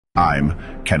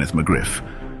I'm Kenneth McGriff,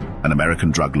 an American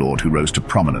drug lord who rose to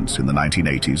prominence in the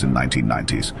 1980s and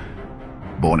 1990s.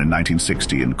 Born in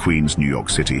 1960 in Queens, New York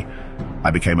City,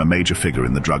 I became a major figure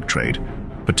in the drug trade,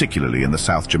 particularly in the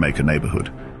South Jamaica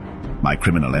neighborhood. My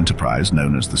criminal enterprise,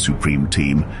 known as the Supreme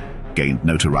Team, gained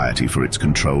notoriety for its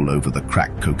control over the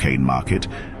crack cocaine market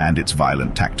and its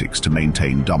violent tactics to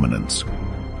maintain dominance.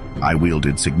 I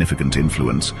wielded significant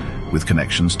influence, with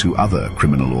connections to other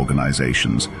criminal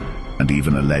organizations and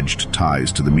even alleged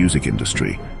ties to the music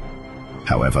industry.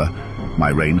 However, my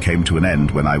reign came to an end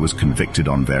when I was convicted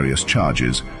on various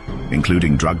charges,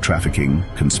 including drug trafficking,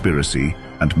 conspiracy,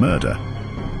 and murder.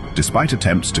 Despite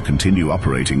attempts to continue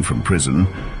operating from prison,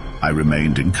 I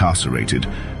remained incarcerated,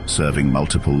 serving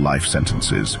multiple life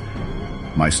sentences.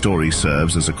 My story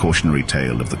serves as a cautionary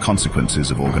tale of the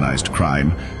consequences of organized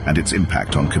crime and its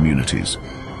impact on communities.